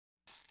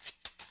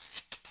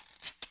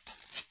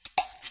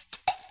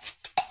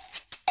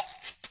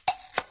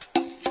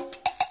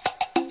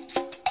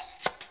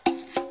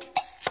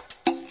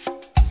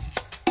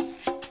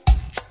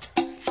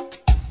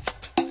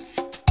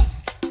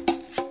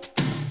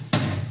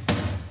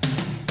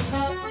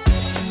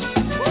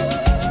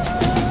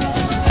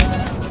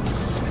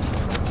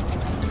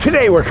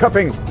Today we're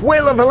cupping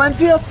Huila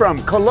Valencia from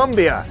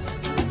Colombia.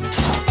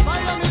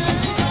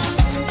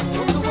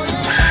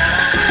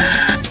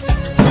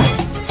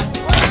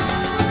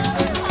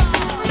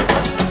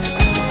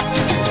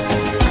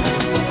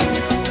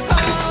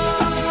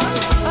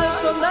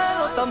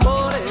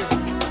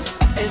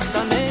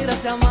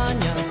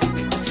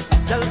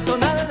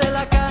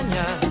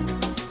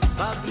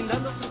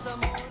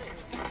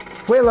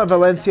 Huila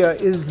Valencia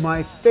is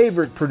my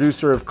favorite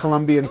producer of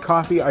Colombian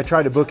coffee. I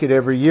try to book it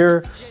every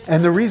year,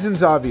 and the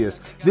reason's obvious.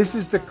 This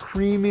is the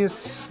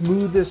creamiest,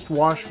 smoothest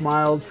wash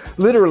mild,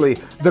 literally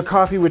the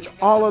coffee which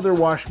all other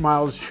wash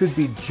milds should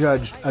be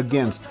judged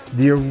against.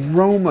 The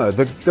aroma,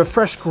 the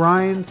fresh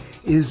grind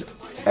is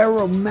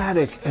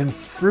aromatic and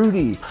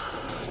fruity.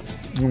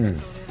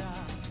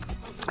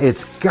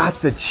 It's got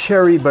the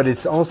cherry, but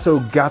it's also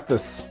got the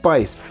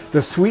spice.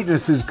 The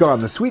sweetness is gone.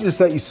 The sweetness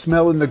that you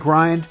smell in the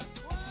grind,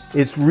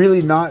 it's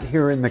really not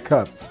here in the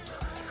cup.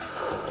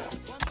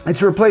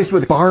 It's replaced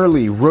with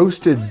barley,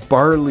 roasted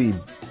barley,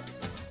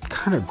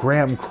 kind of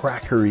graham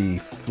crackery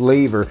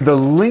flavor. The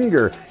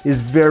linger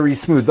is very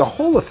smooth. The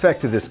whole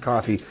effect of this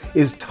coffee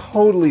is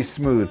totally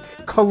smooth.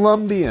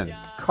 Colombian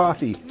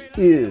coffee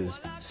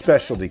is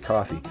specialty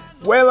coffee.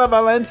 Huila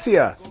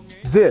Valencia,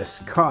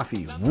 this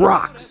coffee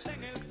rocks.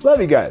 Love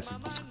you guys.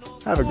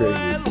 Have a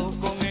great week.